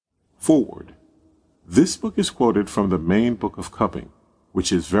Forward. This book is quoted from the main book of cupping,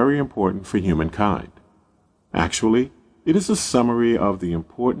 which is very important for humankind. Actually, it is a summary of the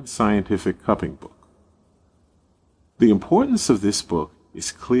important scientific cupping book. The importance of this book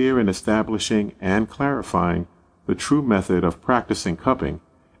is clear in establishing and clarifying the true method of practicing cupping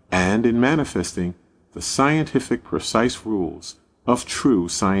and in manifesting the scientific precise rules of true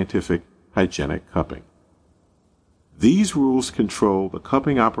scientific hygienic cupping. These rules control the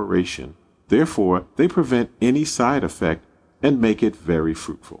cupping operation, therefore they prevent any side effect and make it very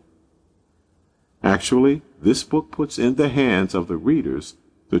fruitful. Actually, this book puts in the hands of the readers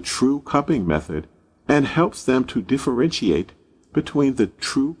the true cupping method and helps them to differentiate between the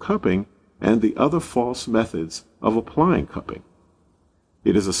true cupping and the other false methods of applying cupping.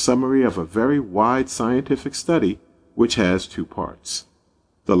 It is a summary of a very wide scientific study which has two parts,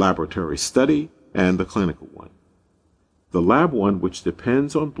 the laboratory study and the clinical one. The lab one, which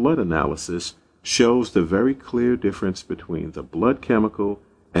depends on blood analysis, shows the very clear difference between the blood chemical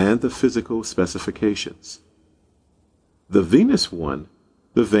and the physical specifications. The venous one,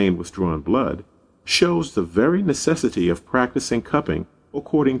 the vein withdrawn blood, shows the very necessity of practicing cupping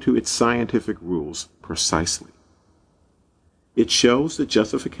according to its scientific rules precisely. It shows the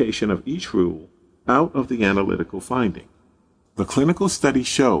justification of each rule out of the analytical finding. The clinical study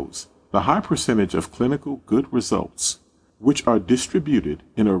shows the high percentage of clinical good results, which are distributed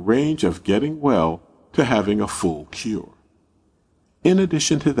in a range of getting well to having a full cure. In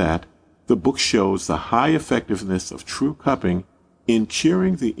addition to that, the book shows the high effectiveness of true cupping in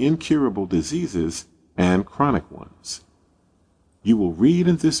curing the incurable diseases and chronic ones. You will read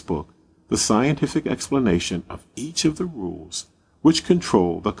in this book the scientific explanation of each of the rules which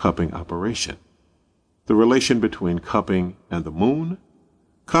control the cupping operation, the relation between cupping and the moon,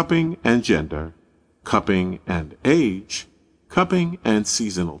 cupping and gender, cupping and age, cupping and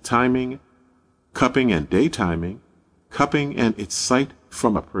seasonal timing, cupping and day timing, cupping and its sight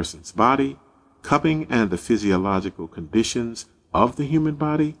from a person's body, cupping and the physiological conditions of the human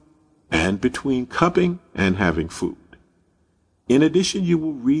body, and between cupping and having food. In addition, you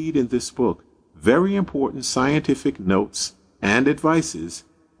will read in this book very important scientific notes and advices,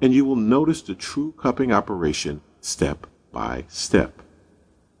 and you will notice the true cupping operation step by step.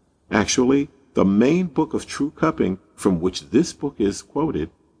 Actually, the main book of true cupping from which this book is quoted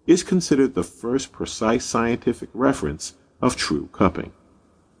is considered the first precise scientific reference of true cupping.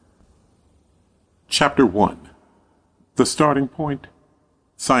 Chapter 1. The starting point,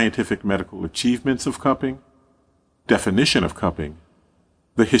 scientific medical achievements of cupping, definition of cupping,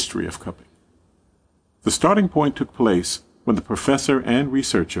 the history of cupping. The starting point took place when the professor and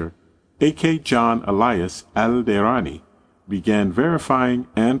researcher A.K. John Elias Al-Derani began verifying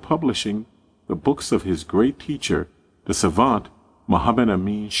and publishing the books of his great teacher, the savant Mohammad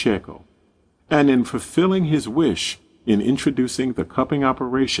Amin Sheikho, and in fulfilling his wish in introducing the cupping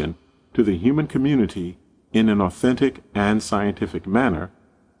operation to the human community in an authentic and scientific manner,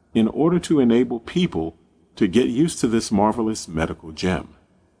 in order to enable people to get used to this marvelous medical gem.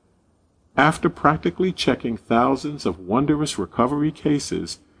 After practically checking thousands of wondrous recovery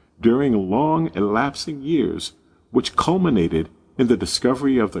cases during long elapsing years, which culminated in the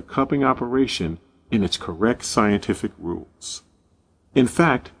discovery of the cupping operation in its correct scientific rules. In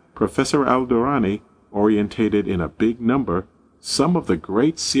fact, Professor Al-Durrani orientated in a big number some of the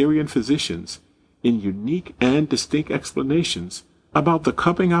great Syrian physicians in unique and distinct explanations about the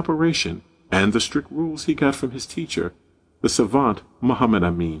cupping operation and the strict rules he got from his teacher, the savant Mohammad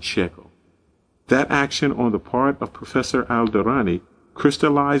Amin Sheikho. That action on the part of Professor Al-Durrani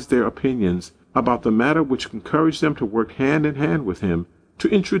crystallized their opinions about the matter, which encouraged them to work hand in hand with him to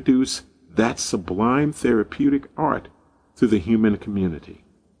introduce that sublime therapeutic art to the human community,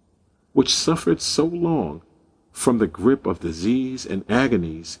 which suffered so long from the grip of disease and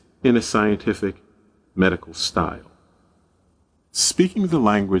agonies in a scientific medical style. Speaking the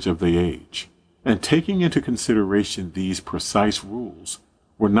language of the age and taking into consideration these precise rules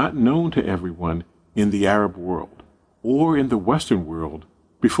were not known to everyone in the Arab world or in the Western world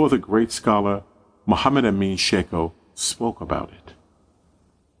before the great scholar Mohammad Amin Sheikho spoke about it.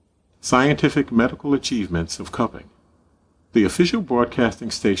 Scientific medical achievements of cupping. The official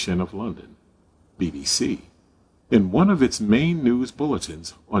broadcasting station of London, BBC, in one of its main news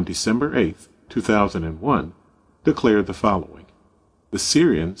bulletins on December 8, 2001, declared the following: the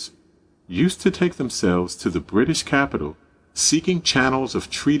Syrians used to take themselves to the British capital seeking channels of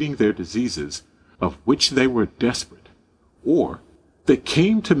treating their diseases of which they were desperate, or they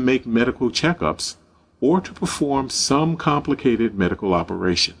came to make medical checkups or to perform some complicated medical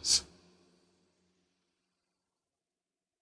operations.